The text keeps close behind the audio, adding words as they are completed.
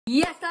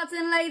Yes, lads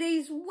and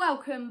ladies,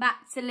 welcome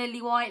back to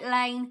Lily White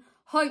Lane.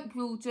 Hope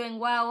you're all doing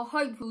well,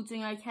 hope you're all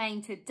doing okay,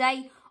 and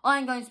today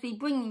I'm going to be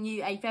bringing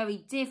you a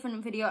very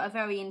different video, a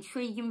very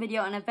intriguing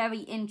video and a very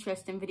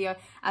interesting video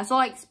as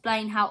I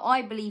explain how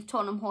I believe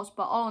Tottenham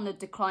Hotspur are on the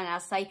decline,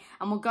 as I say,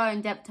 and we'll go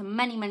in depth to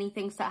many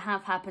things that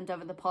have happened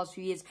over the past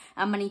few years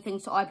and many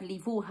things that I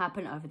believe will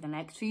happen over the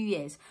next few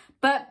years.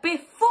 But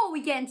before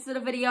we get into the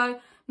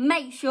video,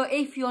 make sure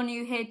if you're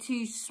new here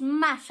to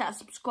smash that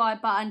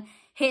subscribe button,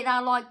 hit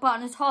that like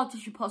button as hard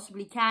as you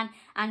possibly can,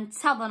 and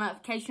tap the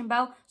notification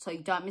bell so you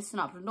don't miss an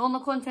upload. On the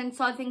content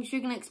side of things,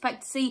 you can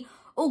expect to see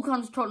all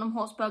kinds of Tottenham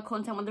Hotspur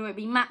content, whether it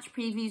be match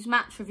previews,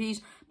 match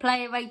reviews,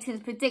 player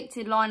ratings,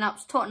 predicted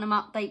lineups, Tottenham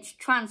updates,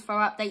 transfer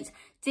updates,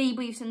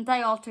 debriefs and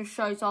day after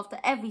shows after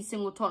every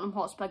single Tottenham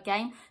Hotspur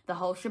game, the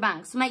whole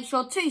shebang. So make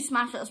sure to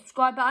smash that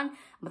subscribe button. And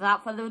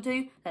without further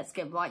ado, let's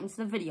get right into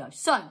the video.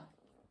 So,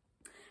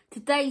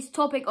 today's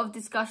topic of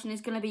discussion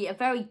is going to be a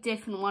very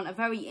different one, a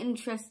very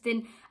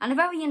interesting and a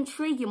very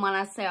intriguing one.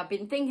 As I say, I've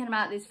been thinking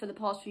about this for the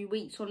past few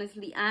weeks,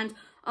 honestly, and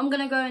I'm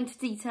going to go into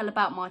detail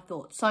about my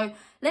thoughts. So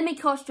let me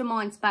cast your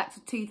minds back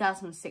to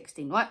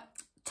 2016, right?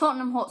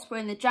 Tottenham Hotspur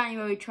in the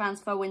January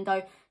transfer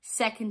window,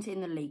 second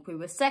in the league. We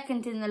were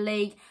second in the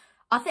league.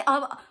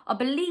 I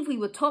believe we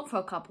were top for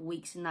a couple of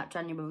weeks in that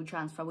January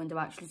transfer window,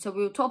 actually. So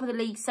we were top of the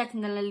league,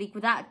 second in the league,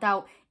 without a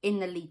doubt, in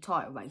the league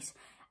title race.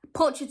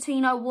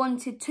 Pochettino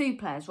wanted two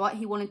players, right?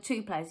 He wanted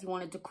two players. He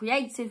wanted a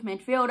creative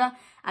midfielder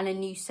and a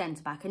new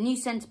centre-back. A new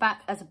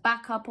centre-back as a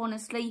backup,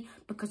 honestly,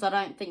 because I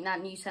don't think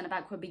that new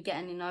centre-back would be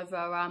getting in over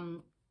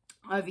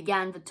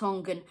Jan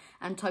Vertonghen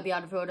and Toby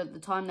Alderweireld at the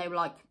time. They were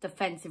like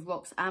defensive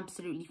rocks,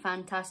 absolutely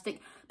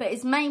fantastic. But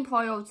his main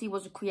priority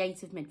was a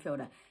creative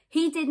midfielder.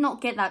 He did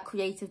not get that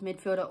creative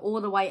midfielder all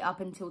the way up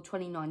until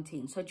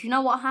 2019. So do you know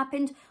what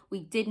happened?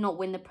 We did not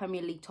win the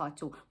Premier League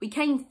title. We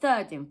came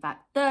third, in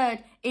fact.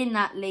 Third in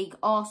that league.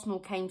 Arsenal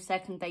came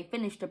second. They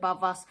finished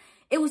above us.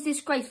 It was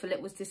disgraceful.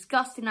 It was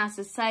disgusting, as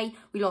I say.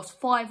 We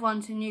lost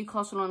 5-1 to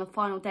Newcastle on the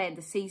final day of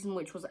the season,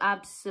 which was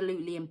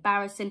absolutely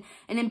embarrassing.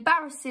 An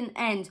embarrassing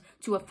end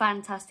to a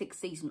fantastic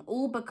season.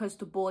 All because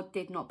the board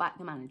did not back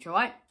the manager,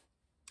 right?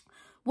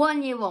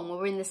 1 year on,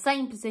 we're in the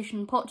same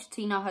position.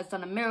 Pochettino has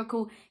done a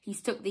miracle.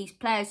 He's took these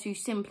players who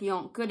simply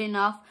aren't good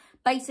enough,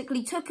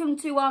 basically took them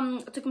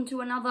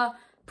to another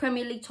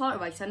Premier League title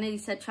race. I nearly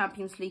said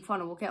Champions League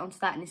final. We'll get onto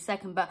that in a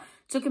second, but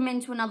took him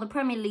into another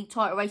Premier League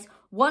title race.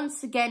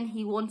 Once again,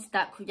 he wanted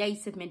that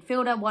creative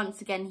midfielder. Once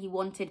again, he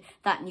wanted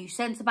that new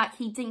centre-back.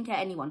 He didn't get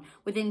anyone.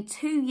 Within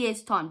 2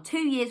 years' time, 2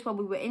 years when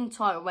we were in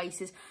title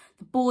races,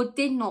 the board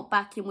did not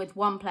back him with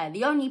one player.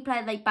 The only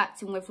player they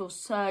backed him with was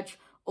Serge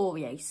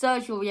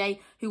Aurier,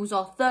 who was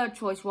our third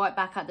choice right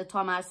back at the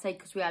time, I say,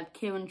 because we had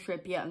Kieran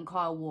Trippier and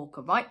Kyle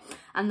Walker, right?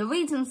 And the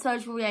reason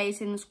Serge Aurier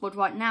is in the squad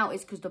right now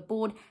is because the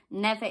board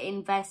never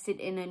invested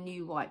in a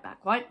new right back,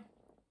 right?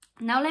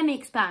 Now, let me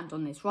expand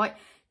on this, right?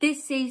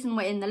 This season,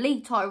 we're in the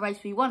league title race.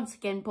 We once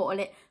again bottle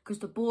it because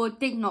the board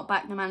did not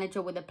back the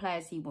manager with the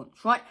players he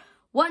wants, right?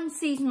 1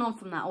 season on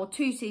from that, or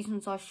 2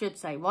 seasons, I should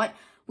say, right?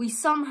 We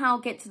somehow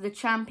get to the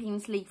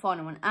Champions League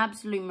final, an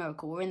absolute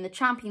miracle. We're in the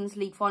Champions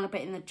League final,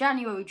 but in the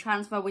January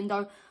transfer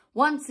window,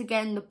 once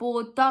again, the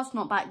board does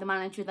not back the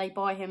manager. They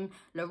buy him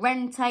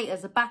Llorente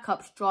as a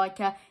backup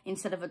striker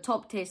instead of a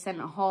top-tier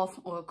centre-half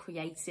or a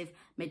creative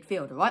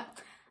midfielder, right?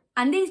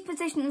 And these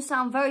positions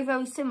sound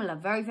very similar,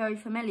 very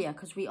familiar,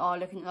 because we are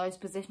looking at those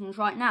positions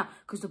right now,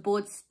 because the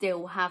board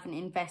still haven't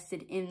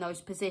invested in those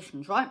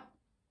positions, right?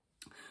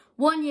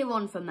 1 year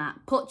on from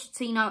that,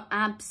 Pochettino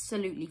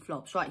absolutely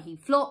flops, right? He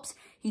flops.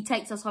 He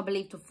takes us, I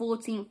believe, to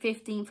 14th,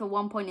 15th at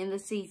one point in the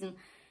season.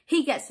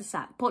 He gets the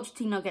sack.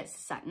 Pochettino gets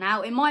the sack.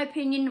 Now, in my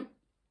opinion,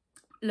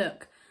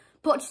 look,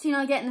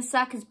 Pochettino getting the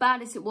sack, as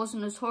bad as it was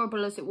and as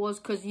horrible as it was,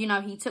 because, you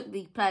know, he took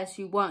these players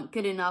who weren't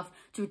good enough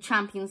to a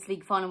Champions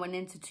League final and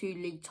into 2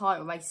 league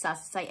title races,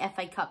 as to say,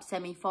 FA Cup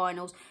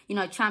semi-finals, you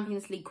know,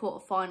 Champions League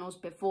quarter-finals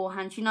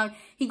beforehand. You know,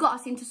 he got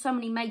us into so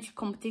many major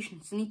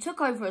competitions, and he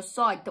took over a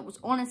side that was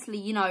honestly,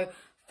 you know,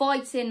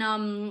 fighting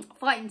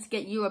to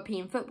get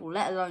European football,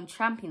 let alone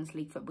Champions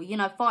League football. You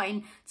know,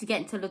 fighting to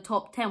get into the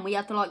top 10. We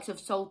had the likes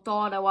of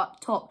Soldado up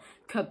top,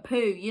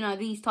 Capu, you know,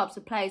 these types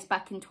of players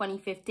back in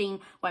 2015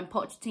 when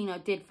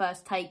Pochettino did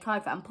first take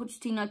over. And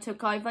Pochettino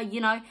took over,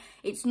 you know,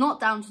 it's not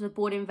down to the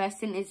board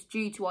investing, it's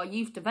due to our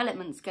youth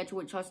development schedule,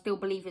 which I still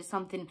believe is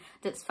something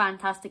that's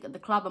fantastic at the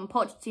club. And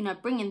Pochettino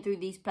bringing through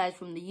these players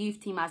from the youth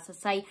team, as I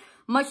say,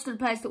 most of the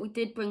players that we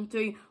did bring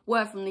through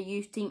were from the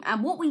youth team.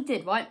 And what we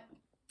did, right,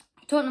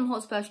 Tottenham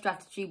Hotspur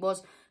strategy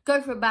was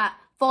go for about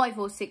 5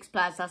 or 6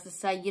 players, as I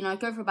say, you know,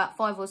 go for about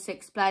 5 or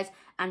 6 players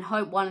and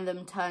hope one of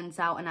them turns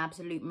out an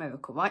absolute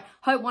miracle, right?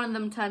 Hope one of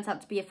them turns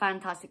out to be a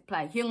fantastic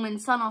player. Heung-min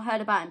Son, I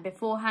heard about him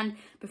beforehand,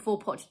 before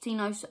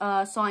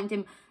Pochettino signed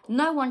him.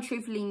 No one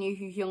truthfully knew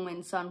who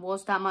Heung-min Son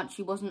was that much.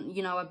 He wasn't,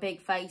 you know, a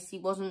big face. He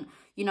wasn't,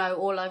 you know,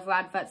 all over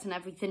adverts and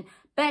everything.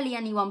 Barely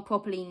anyone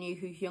properly knew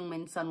who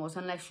Heung-min Son was,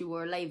 unless you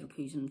were a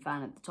Leverkusen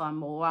fan at the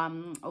time, or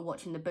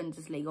watching the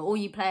Bundesliga, or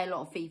you play a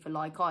lot of FIFA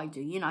like I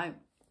do, you know.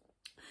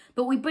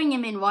 But we bring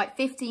him in, right,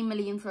 15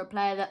 million for a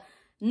player that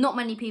not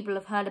many people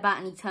have heard about,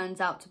 and he turns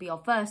out to be our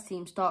first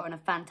team starter and a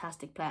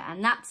fantastic player.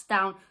 And that's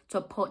down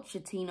to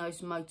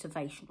Pochettino's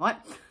motivation, right?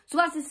 So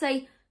as I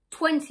say,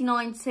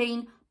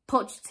 2019,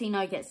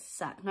 Pochettino gets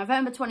sacked.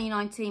 November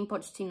 2019,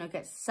 Pochettino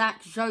gets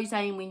sacked. Jose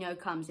Mourinho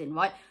comes in,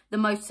 right? The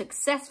most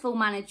successful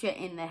manager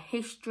in the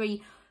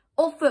history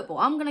of football.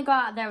 I'm going to go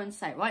out there and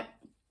say, right,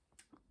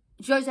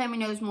 Jose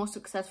Mourinho is more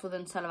successful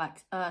than Sir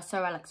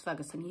Alex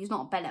Ferguson. He's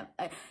not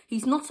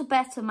a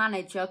better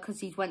manager because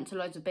he's went to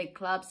loads of big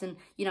clubs and,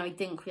 you know, he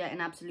didn't create an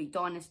absolute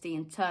dynasty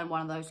and turn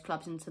one of those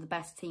clubs into the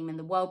best team in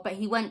the world. But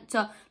he went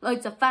to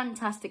loads of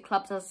fantastic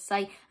clubs, as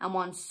I say, and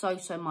won so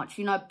much.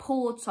 You know,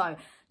 Porto,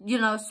 you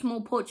know, a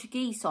small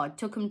Portuguese side,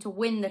 took him to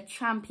win the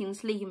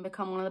Champions League and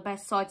become one of the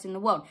best sides in the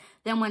world.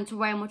 Then went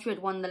to Real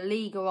Madrid, won the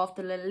Liga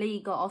after La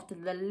Liga after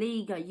La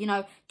Liga, you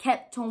know,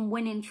 kept on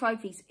winning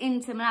trophies.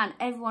 Inter Milan,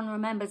 everyone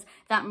remembers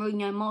that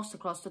Mourinho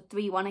masterclass, the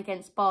 3-1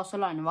 against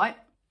Barcelona, right?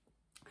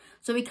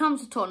 So he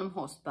comes to Tottenham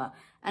Hotspur,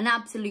 an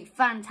absolute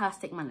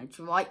fantastic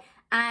manager, right?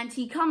 And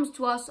he comes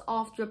to us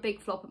after a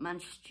big flop at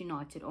Manchester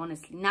United,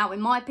 honestly. Now,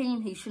 in my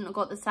opinion, he shouldn't have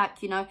got the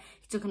sack, you know.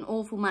 He took an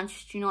awful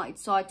Manchester United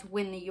side to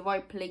win the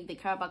Europa League, the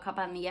Carabao Cup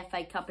and the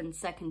FA Cup and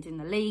second in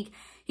the league.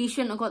 He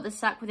shouldn't have got the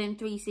sack within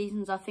 3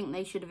 seasons. I think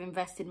they should have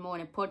invested more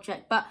in a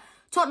project. But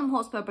Tottenham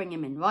Hotspur bring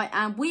him in, right?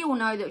 And we all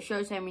know that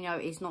Jose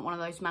Mourinho is not one of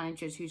those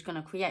managers who's going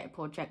to create a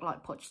project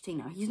like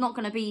Pochettino. He's not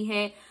going to be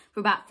here for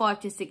about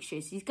 5 to 6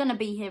 years. He's going to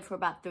be here for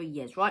about 3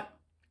 years, right?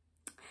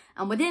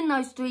 And within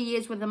those 3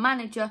 years with a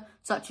manager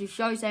such as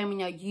Jose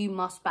Mourinho, you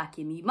must back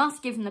him. You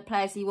must give him the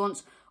players he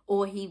wants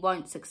or he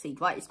won't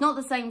succeed, right? It's not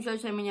the same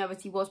Jose Mourinho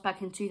as he was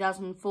back in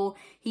 2004.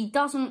 He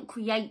doesn't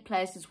create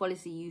players as well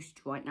as he used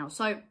to right now.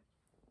 So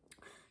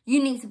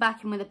you need to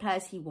back him with the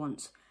players he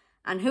wants.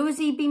 And who has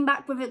he been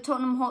back with at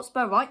Tottenham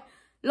Hotspur, right?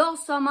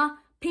 Last summer,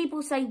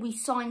 people say we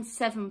signed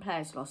 7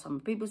 players last summer.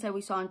 People say we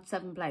signed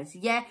 7 players.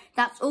 Yeah,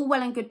 that's all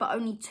well and good, but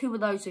only 2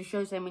 of those are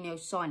Jose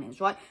Mourinho's signings,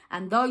 right?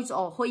 And those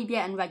are Højbjerg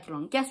and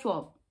Reguilon. Guess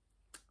what?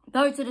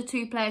 Those are the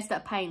 2 players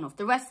that are paying off.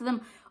 The rest of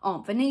them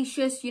aren't.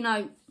 Vinicius, you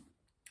know,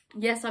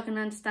 yes, I can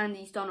understand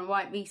he's done all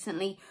right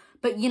recently,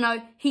 but, you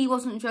know, he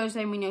wasn't Jose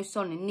Mourinho's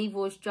signing. Neither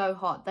was Joe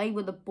Hart. They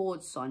were the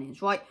board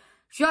signings, right?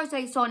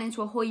 Jose's signings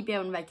were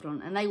Højbjerg and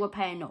Reguilon, and they were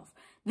paying off.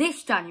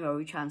 This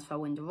January transfer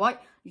window, right?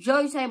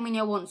 Jose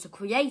Mourinho wants a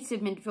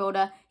creative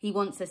midfielder. He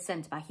wants a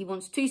centre-back. He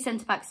wants 2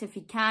 centre-backs if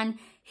he can.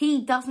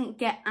 He doesn't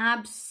get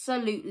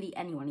absolutely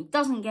anyone. He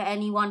doesn't get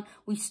anyone.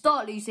 We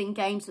start losing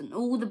games and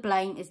all the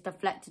blame is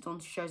deflected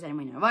onto Jose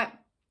Mourinho, right?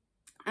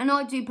 And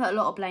I do put a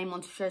lot of blame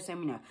onto Jose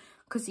Mourinho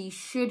because he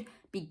should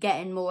be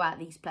getting more out of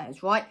these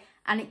players, right?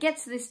 And it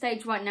gets to this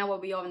stage right now where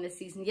we are in the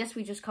season. Yes,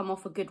 we just come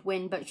off a good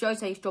win, but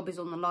Jose's job is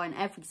on the line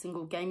every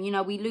single game. You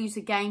know, we lose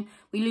a game,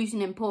 we lose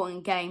an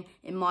important game.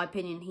 In my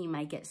opinion, he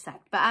may get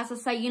sacked. But as I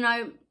say, you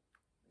know,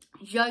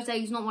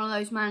 Jose is not one of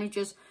those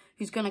managers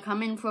who's going to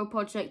come in for a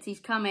project.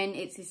 He's come in,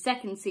 it's his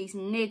 2nd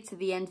season, near to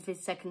the end of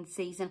his 2nd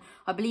season.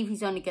 I believe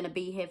he's only going to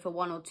be here for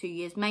 1 or 2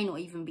 years. May not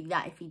even be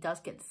that if he does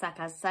get the sack,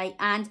 as I say.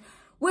 And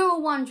we're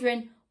all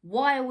wondering,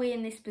 why are we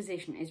in this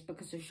position? Is it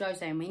because of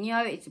Jose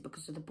Mourinho? Is it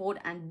because of the board?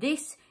 And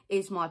this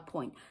is my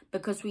point.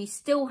 Because we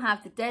still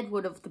have the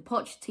deadwood of the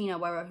Pochettino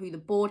era who the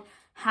board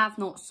have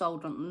not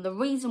sold on. And the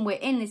reason we're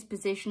in this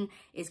position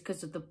is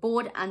because of the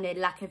board and their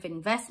lack of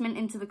investment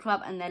into the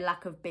club and their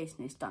lack of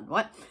business done,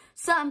 right?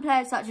 Certain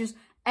players such as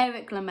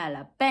Eric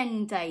Lamela,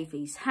 Ben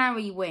Davies,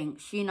 Harry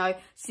Winks, you know,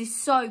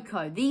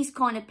 Sissoko. These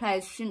kind of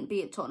players shouldn't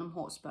be at Tottenham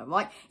Hotspur,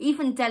 right?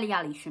 Even Dele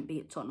Alli shouldn't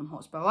be at Tottenham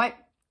Hotspur, right?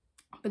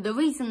 But the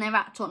reason they're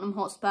at Tottenham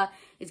Hotspur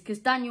is because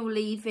Daniel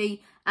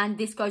Levy, and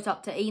this goes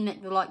up to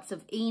Enic, the likes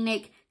of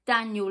Enic,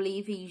 Daniel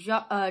Levy,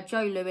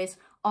 Joe Lewis,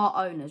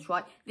 are owners,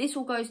 right? This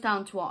all goes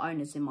down to our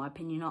owners, in my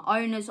opinion. Our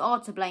owners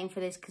are to blame for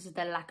this because of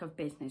their lack of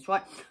business,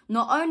 right?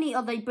 Not only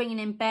are they bringing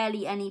in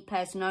barely any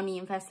players and only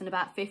investing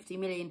about 50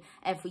 million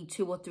every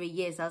 2 or 3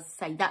 years, as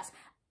I say,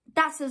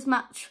 that's as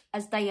much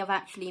as they have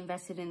actually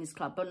invested in this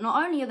club. But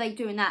not only are they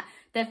doing that,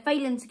 they're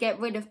failing to get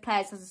rid of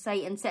players, as I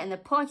say, and setting the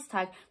price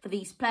tag for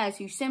these players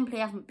who simply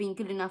haven't been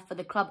good enough for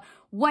the club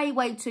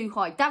way too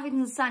high.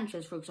 Davinson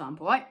Sanchez, for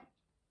example, right?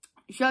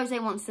 Jose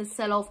wants to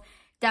sell off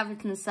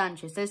Davinson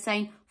Sanchez. They're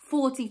saying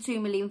 42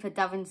 million for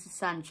Davinson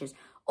Sanchez.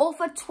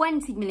 Offer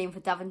 20 million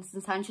for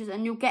Davinson Sanchez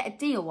and you'll get a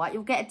deal, right?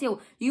 You'll get a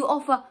deal. You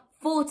offer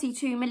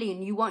 42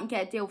 million, you won't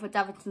get a deal for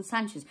Davinson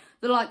Sanchez.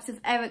 The likes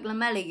of Eric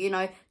Lamela, you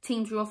know,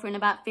 teams are offering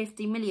about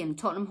 50 million.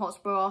 Tottenham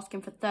Hotspur are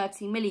asking for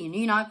 30 million.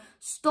 You know,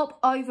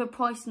 stop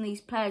overpricing these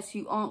players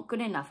who aren't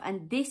good enough.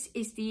 And this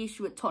is the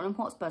issue at Tottenham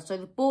Hotspur. So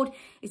the board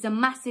is a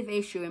massive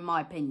issue in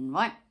my opinion,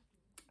 right?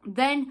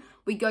 Then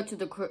we go to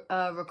the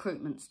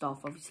recruitment staff,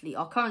 obviously.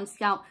 Our current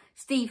scout,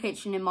 Steve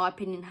Hitchen, in my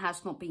opinion,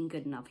 has not been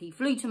good enough. He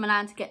flew to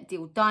Milan to get the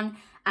deal done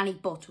and he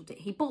bottled it.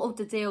 He bottled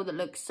the deal that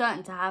looked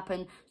certain to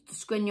happen, the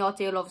Skriniar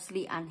deal,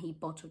 obviously, and he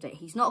bottled it.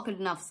 He's not a good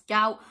enough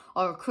scout.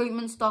 Our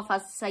recruitment staff,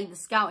 as I say, the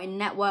scouting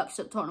networks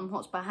that Tottenham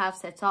Hotspur have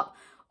set up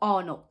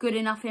are not good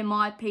enough, in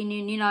my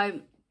opinion. You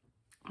know,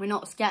 We're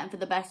not scouting for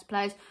the best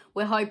players.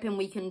 We're hoping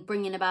we can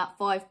bring in about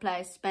 5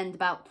 players, spend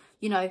about,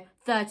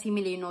 30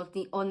 million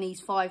on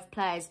these 5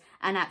 players,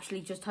 and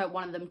actually just hope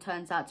one of them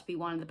turns out to be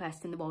one of the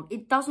best in the world.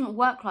 It doesn't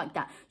work like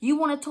that. You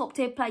want a top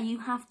tier player, you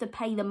have to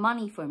pay the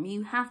money for him.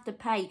 You have to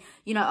pay,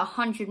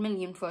 100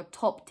 million for a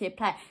top tier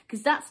player,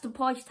 because that's the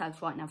price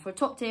tags right now for a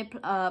top tier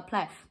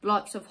player. The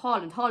likes of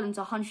Haaland. Haaland's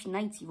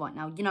 180 right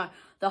now.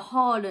 The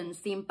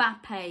Haalands, the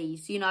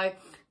Mbappes,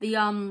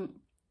 the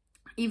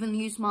even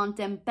the Ousmane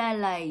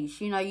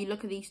Dembele's, you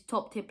look at these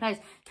top tier players,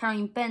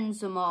 Karim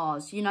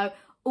Benzema's,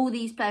 all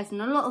these players,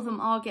 and a lot of them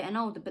are getting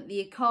older, but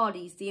the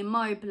Icardis, the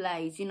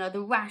Immobiles, the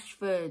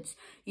Rashfords,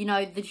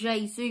 the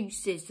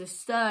Jesuses, the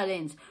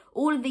Sterlings,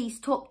 all of these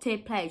top tier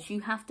players,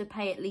 you have to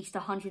pay at least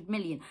 100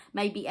 million,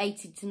 maybe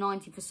 80 to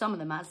 90 for some of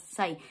them, as I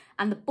say.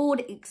 And the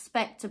board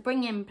expect to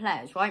bring in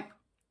players, right?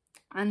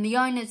 And the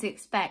owners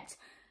expect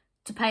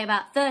to pay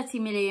about 30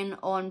 million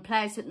on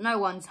players that no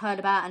one's heard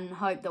about and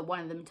hope that one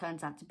of them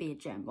turns out to be a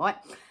gem, right?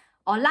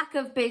 Our lack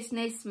of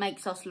business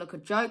makes us look a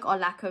joke. Our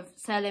lack of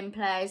selling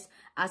players,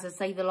 as I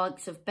say, the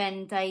likes of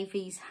Ben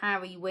Davies,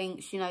 Harry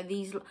Winks,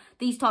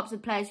 these types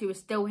of players who are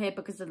still here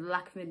because of the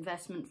lack of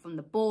investment from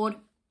the board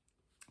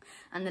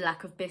and the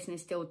lack of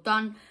business still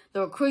done. The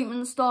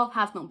recruitment staff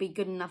have not been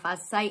good enough, as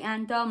I say,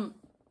 and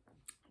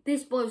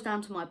this boils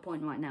down to my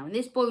point right now, and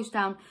this boils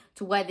down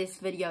to where this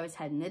video is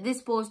heading.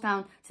 This boils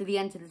down to the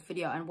end of this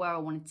video and where I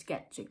wanted to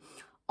get to.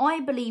 I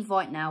believe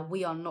right now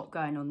we are not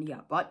going on the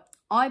up, right?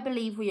 I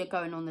believe we are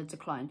going on the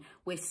decline.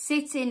 We're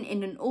sitting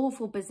in an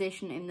awful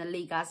position in the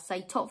league. As I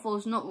say, top 4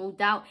 is not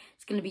ruled out.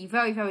 It's going to be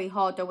very, very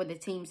hard though with the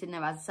teams in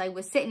there. As I say,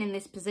 we're sitting in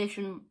this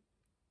position,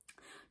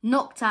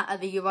 knocked out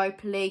of the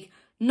Europa League,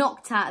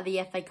 knocked out of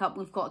the FA Cup.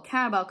 We've got a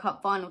Carabao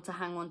Cup final to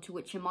hang on to,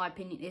 which in my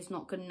opinion is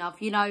not good enough.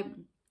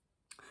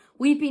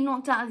 We've been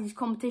knocked out of these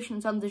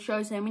competitions under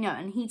Jose Mourinho,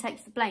 and he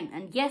takes the blame.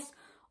 And yes,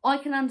 I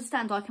can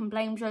understand, I can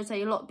blame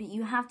Jose a lot, but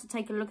you have to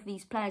take a look at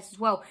these players as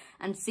well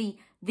and see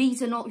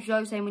these are not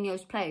Jose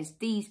Mourinho's players.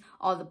 These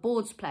are the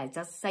board's players,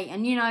 as I say.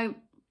 And,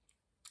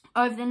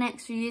 over the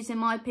next few years, in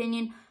my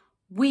opinion,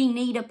 we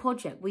need a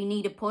project. We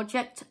need a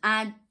project,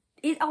 and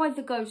it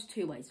either goes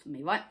 2 ways for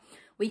me, right?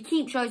 We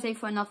keep Jose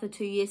for another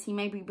 2 years. He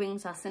maybe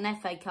brings us an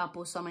FA Cup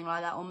or something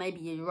like that, or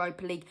maybe a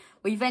Europa League.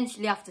 We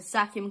eventually have to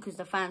sack him because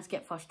the fans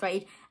get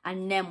frustrated,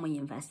 and then we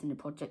invest in the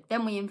project.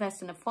 Then we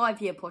invest in a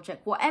 5-year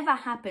project. Whatever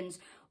happens,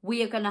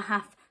 we are going to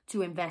have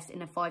to invest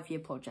in a 5-year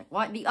project,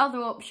 right? The other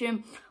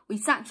option, we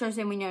sack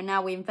Jose Mourinho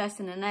now, we invest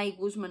in an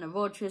Nagelsmann, a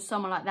Rodgers,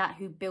 someone like that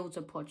who builds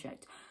a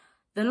project.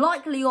 The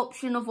likely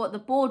option of what the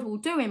board will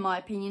do, in my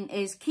opinion,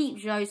 is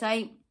keep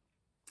Jose,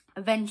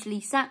 eventually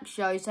sack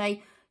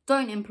Jose.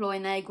 Don't employ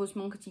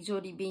Nagelsmann because he's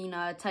already been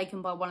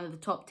taken by one of the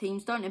top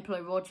teams. Don't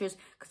employ Rodgers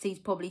because he's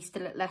probably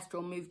still at Leicester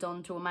or moved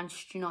on to a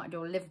Manchester United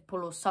or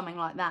Liverpool or something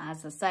like that,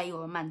 as I say,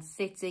 or a Man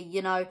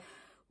City,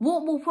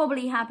 What will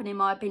probably happen, in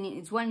my opinion,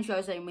 is when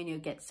Jose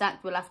Mourinho gets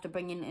sacked, we'll have to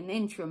bring in an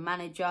interim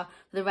manager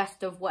for the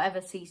rest of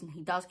whatever season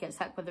he does get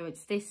sacked, whether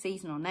it's this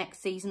season or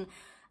next season.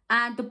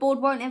 And the board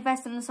won't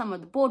invest in the summer.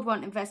 The board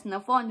won't invest, and they'll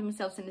find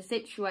themselves in a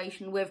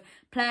situation with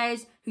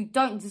players who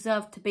don't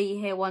deserve to be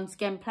here once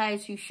again,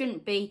 players who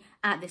shouldn't be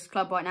at this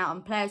club right now,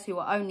 and players who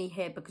are only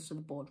here because of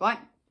the board, right?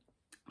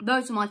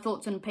 Those are my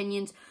thoughts and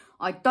opinions.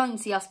 I don't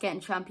see us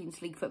getting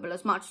Champions League football.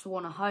 As much as I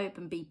want to hope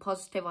and be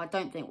positive, I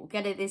don't think we'll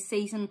get it this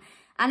season.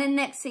 And in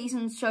next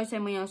season's Jose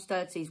Mourinho's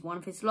 3rd season, one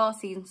of his last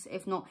seasons,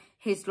 if not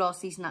his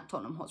last season at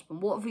Tottenham Hotspur.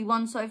 What have we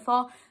won so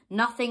far?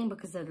 Nothing,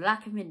 because of the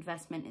lack of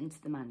investment into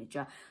the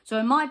manager. So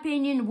in my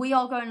opinion, we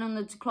are going on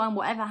the decline.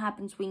 Whatever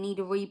happens, we need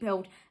a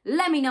rebuild.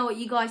 Let me know what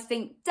you guys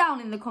think down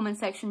in the comment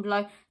section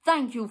below.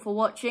 Thank you for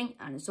watching.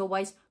 And as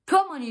always,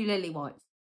 come on you Lily Whites.